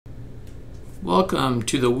Welcome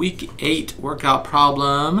to the week 8 workout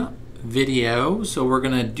problem video. So we're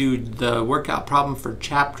going to do the workout problem for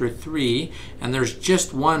chapter 3, and there's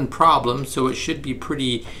just one problem, so it should be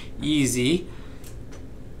pretty easy.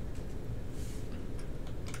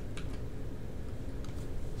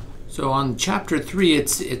 So on chapter 3,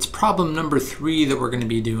 it's problem number 3 that we're going to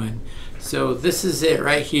be doing. So this is it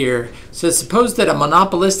right here. So suppose that a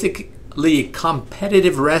monopolistically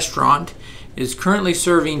competitive restaurant is currently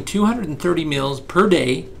serving 230 meals per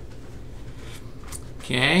day.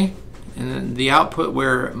 Okay, and then the output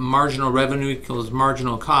where marginal revenue equals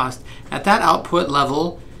marginal cost. At that output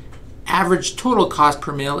level, average total cost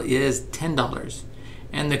per meal is $10,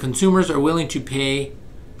 and the consumers are willing to pay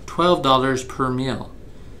 $12 per meal.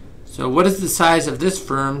 So what is the size of this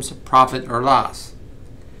firm's profit or loss?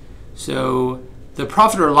 So the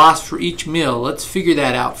profit or loss for each meal, let's figure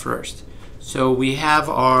that out first. So we have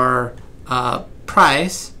our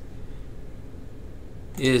price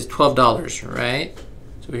is $12, right?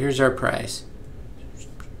 So here's our price.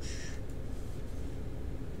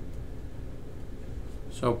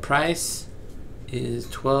 So price is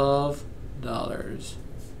 $12.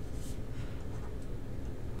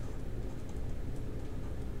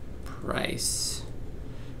 Price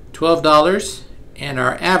 $12, and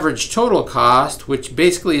our average total cost, which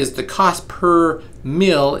basically is the cost per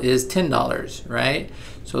meal, is $10, right?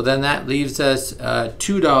 So then that leaves us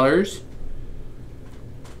 $2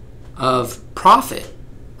 of profit,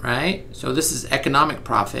 right? So this is economic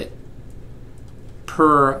profit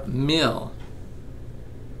per meal.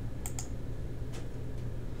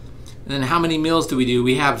 And then how many meals do we do?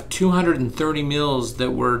 We have 230 meals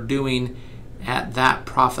that we're doing at that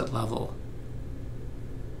profit level,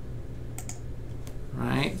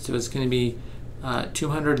 right? So it's going to be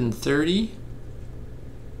 230,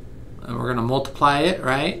 and we're going to multiply it,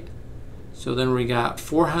 right? So then we got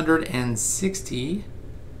 $460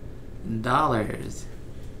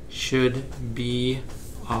 should be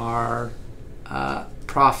our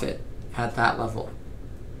profit at that level.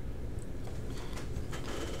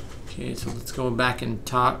 Okay, so let's go back and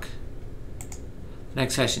talk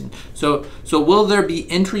next session. So will there be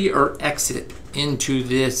entry or exit into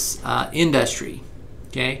this industry?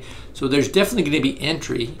 Okay, so there's definitely going to be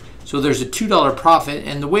entry. So there's a $2 profit,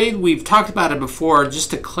 and the way we've talked about it before, just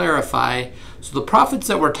to clarify, so the profits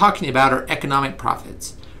that we're talking about are economic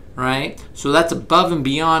profits, right? So that's above and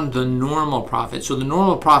beyond the normal profit. So the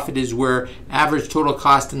normal profit is where average total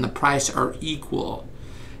cost and the price are equal.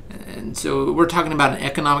 And so we're talking about an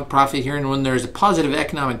economic profit here, and when there's a positive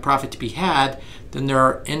economic profit to be had, then there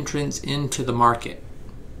are entrants into the market.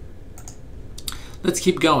 Let's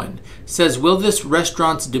keep going. It says, will this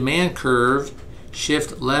restaurant's demand curve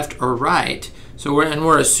shift left or right? So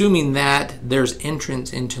we're assuming that there's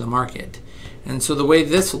entrants into the market. And so the way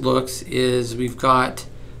this looks is we've got,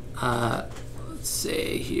 let's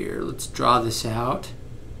say here, let's draw this out.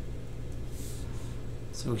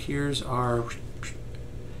 So here's our,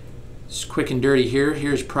 just quick and dirty here.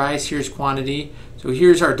 Here's price, here's quantity. So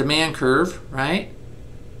here's our demand curve, right?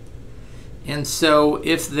 And so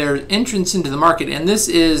if there's entrance into the market, and this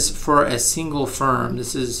is for a single firm,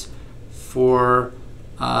 this is for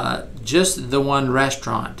just the one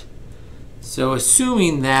restaurant. So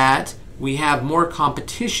assuming that we have more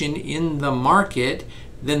competition in the market,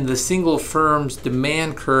 then the single firm's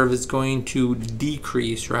demand curve is going to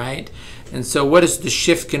decrease, right? And so what is the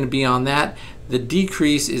shift going to be on that? The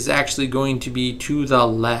decrease is actually going to be to the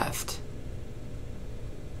left.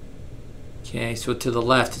 Okay, so to the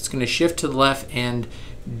left, it's going to shift to the left and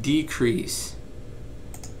decrease.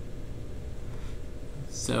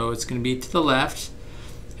 So it's going to be to the left.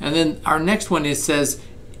 And then our next one, it says,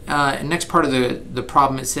 next part of the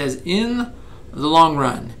problem, it says, in the long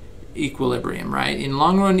run equilibrium, right? In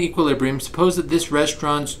long run equilibrium, suppose that this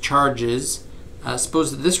restaurant charges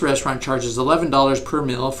 $11 per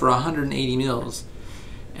meal for 180 meals,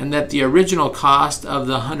 and that the original cost of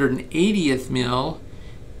the 180th meal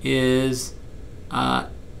is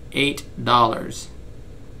 $8.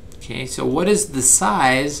 Okay, so what is the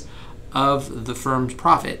size of the firm's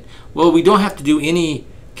profit? Well, we don't have to do any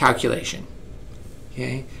calculation.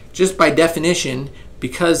 Okay, just by definition,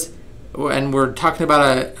 because, and we're talking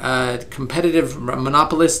about a competitive,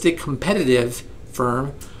 monopolistic competitive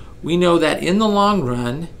firm, we know that in the long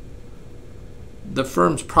run, the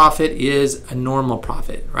firm's profit is a normal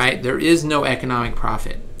profit, right? There is no economic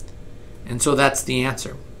profit. And so that's the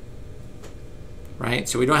answer, right?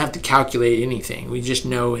 So we don't have to calculate anything. We just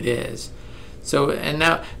know it is. So, and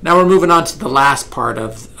now we're moving on to the last part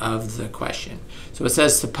of the question. So it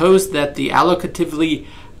says, suppose that the allocatively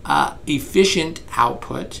efficient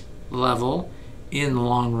output level in the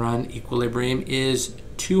long run equilibrium is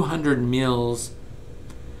 200 mils.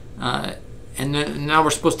 And then now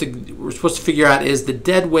we're supposed to figure out, is the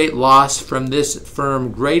dead weight loss from this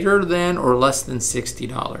firm greater than or less than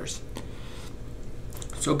 $60?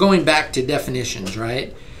 So going back to definitions,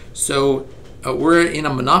 right? So we're in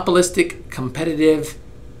a monopolistic competitive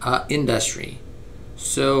industry.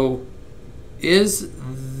 So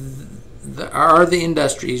are the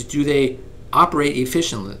industries, do they operate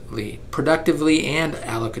efficiently, productively, and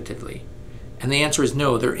allocatively? And the answer is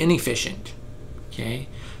no, they're inefficient. Okay,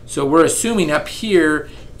 so we're assuming up here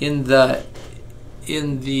in the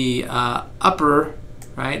upper,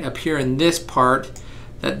 right, up here in this part,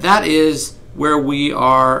 that is where we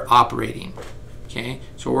are operating. Okay,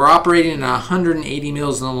 so we're operating at 180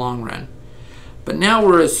 mils in the long run. But now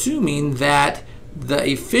we're assuming that the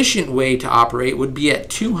efficient way to operate would be at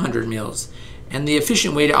 200 mils. And the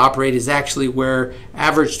efficient way to operate is actually where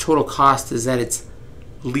average total cost is at its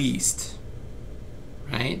least,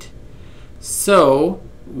 right? So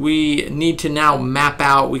we need to now map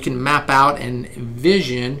out, we can map out and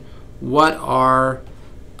envision what our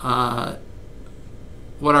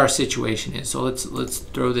situation is. So let's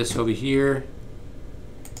throw this over here.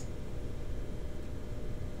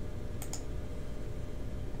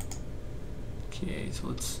 Okay, so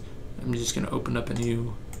I'm just going to open up a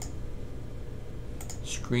new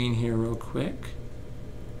screen here real quick.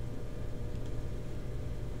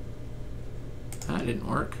 That didn't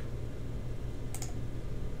work.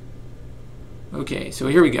 Okay, so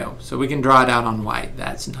here we go. So we can draw it out on white.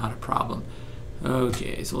 That's not a problem.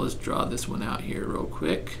 Okay, so let's draw this one out here real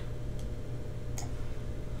quick.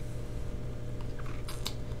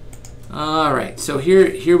 All right, so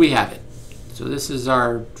here we have it. So this is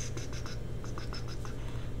our,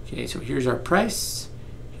 okay, so here's our price,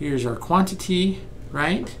 here's our quantity,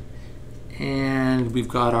 right? And we've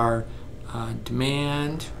got our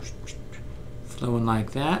demand flowing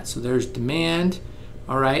like that. So there's demand.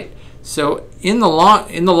 All right. So in the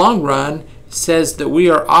long run, it says that we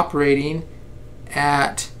are operating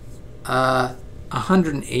at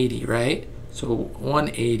 180, right? So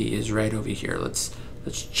 180 is right over here. Let's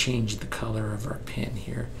change the color of our pen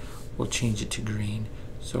here. We'll change it to green.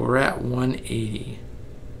 So we're at 180.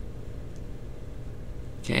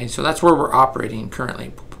 Okay, so that's where we're operating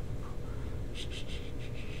currently.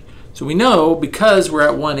 So we know, because we're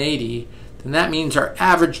at 180, then that means our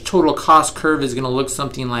average total cost curve is going to look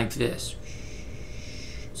something like this.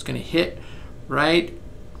 It's going to hit right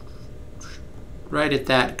at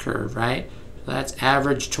that curve, right? So that's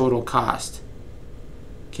average total cost.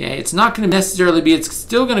 Okay, it's not going to necessarily be, it's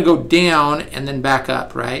still going to go down and then back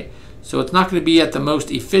up, right? So it's not going to be at the most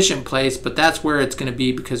efficient place, but that's where it's going to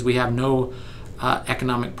be because we have no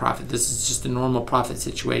economic profit. This is just a normal profit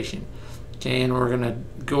situation. Okay, and we're going to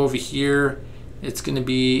go over here. It's going to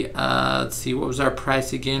be, let's see, what was our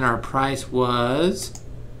price again? Our price was,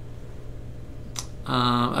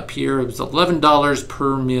 up here, it was $11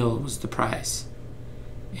 per mil was the price.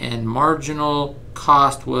 And marginal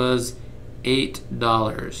cost was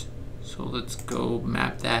 $8. So let's go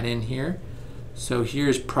map that in here. So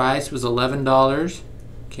here's price was $11,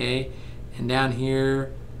 okay? And down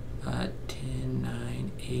here, 10,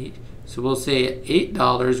 9, 8. So we'll say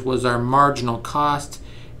 $8 was our marginal cost.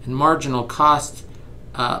 And marginal cost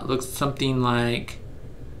looks something like,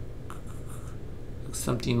 let's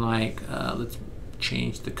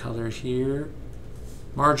change the color here.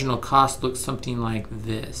 Marginal cost looks something like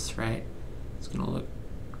this, right? It's going to look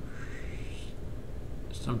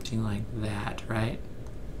something like that, right?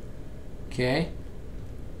 Okay.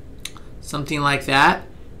 Something like that.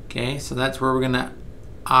 Okay, so that's where we're going to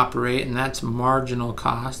operate, and that's marginal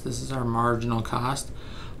cost. This is our marginal cost.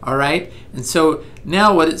 All right, and so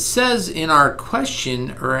now what it says in our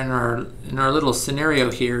question, or in our little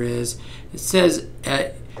scenario here, is it says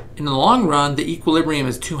in the long run the equilibrium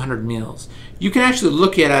is 200 mils. You can actually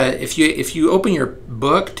look at if you open your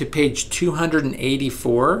book to page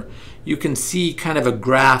 284, you can see kind of a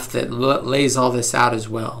graph that lays all this out as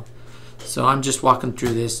well. So I'm just walking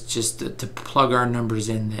through this just to plug our numbers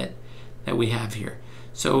in that we have here.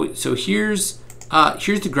 So here's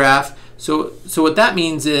the graph. So what that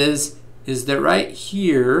means is that right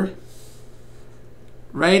here,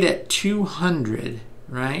 right at 200,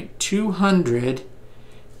 right? 200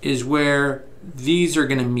 is where these are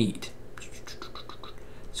going to meet.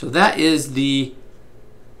 So that is the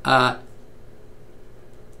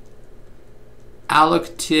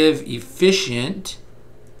allocative efficient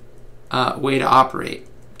way to operate.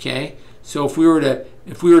 Okay. So if we were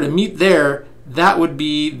to meet there, that would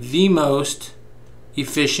be the most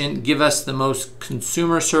efficient, give us the most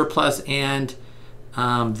consumer surplus and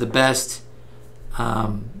the best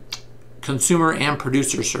consumer and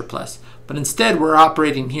producer surplus. But instead we're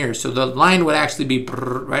operating here. So the line would actually be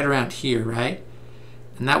right around here, right?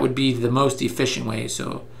 And that would be the most efficient way.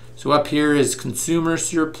 So up here is consumer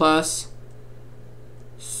surplus,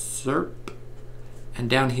 SERP, and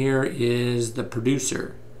down here is the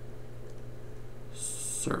producer,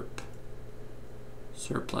 SERP,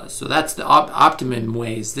 surplus. So that's the optimum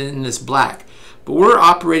ways in this black. But we're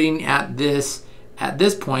operating at this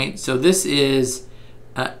point, so this is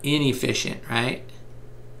inefficient, right?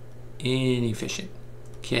 Inefficient.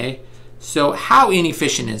 Okay, so how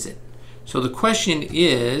inefficient is it? So the question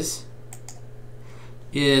is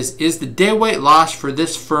the deadweight loss for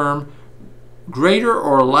this firm greater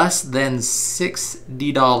or less than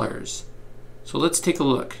 $60? So let's take a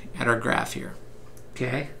look at our graph here.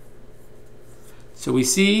 Okay, so we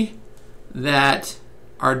see that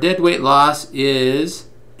our deadweight loss is,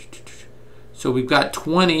 so we've got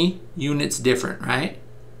 20 units different, right?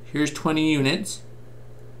 Here's 20 units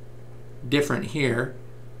different here.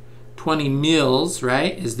 20 mils,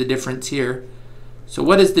 right, is the difference here. So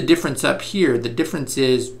what is the difference up here? The difference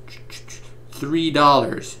is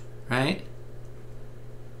 $3, right?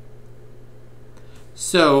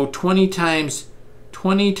 So 20 times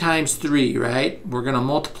 3, right? We're going to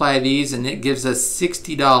multiply these and it gives us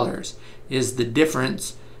 $60 is the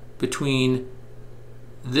difference between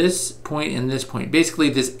this point and this point. Basically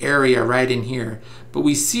this area right in here. But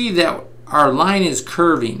we see that our line is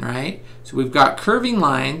curving, right? So we've got curving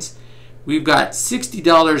lines. We've got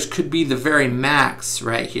 $60 could be the very max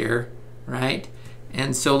right here, right?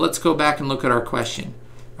 And so let's go back and look at our question.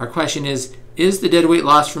 Our question is the deadweight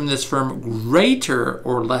loss from this firm greater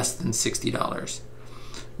or less than $60?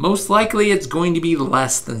 Most likely it's going to be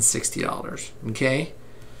less than $60, okay?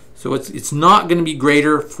 So it's not going to be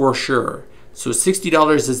greater for sure. So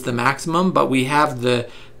 $60 is the maximum, but we have the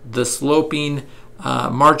sloping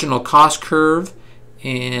marginal cost curve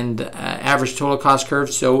and average total cost curve,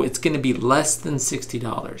 so it's going to be less than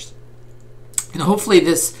 $60. And hopefully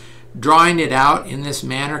this drawing it out in this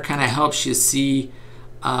manner kind of helps you see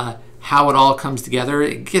how it all comes together.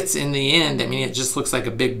 It gets, in the end, I mean, it just looks like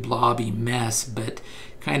a big blobby mess, but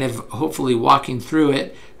kind of hopefully walking through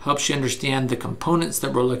it helps you understand the components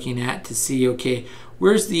that we're looking at to see, okay,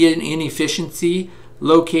 where's the inefficiency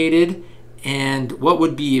located and what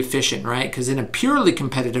would be efficient, right? Because in a purely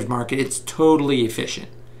competitive market, it's totally efficient,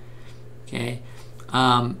 okay?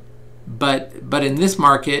 But in this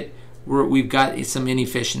market, we've got some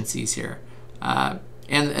inefficiencies here.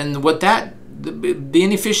 And what the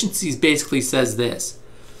inefficiencies basically says this,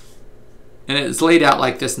 and it's laid out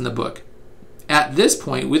like this in the book. At this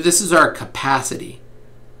point, this is our capacity.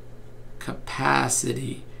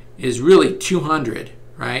 Capacity is really 200,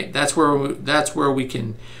 right? That's where we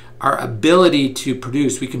can, our ability to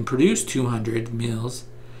produce, we can produce 200 mils,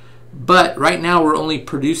 but right now we're only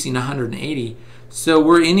producing 180, so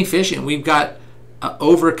we're inefficient. We've got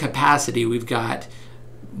overcapacity. We've got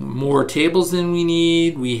more tables than we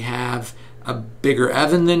need. We have a bigger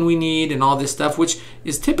oven than we need and all this stuff, which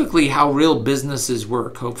is typically how real businesses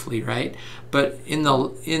work, hopefully, right? But in the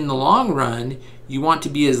long run, you want to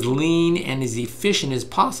be as lean and as efficient as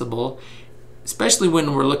possible, especially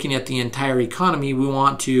when we're looking at the entire economy. We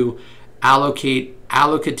want to allocate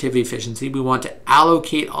allocative efficiency. We want to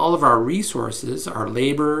allocate all of our resources, our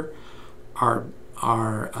labor, our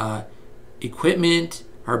equipment,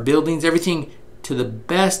 our buildings, everything to the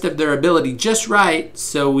best of their ability, just right,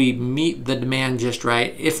 so we meet the demand just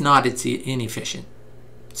right. If not, it's inefficient.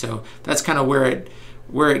 So that's kind of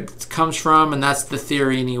where it comes from, and that's the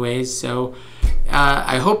theory anyways. So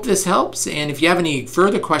I hope this helps, and if you have any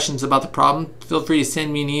further questions about the problem, feel free to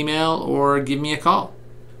send me an email or give me a call.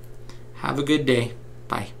 Have a good day.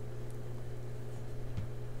 Bye.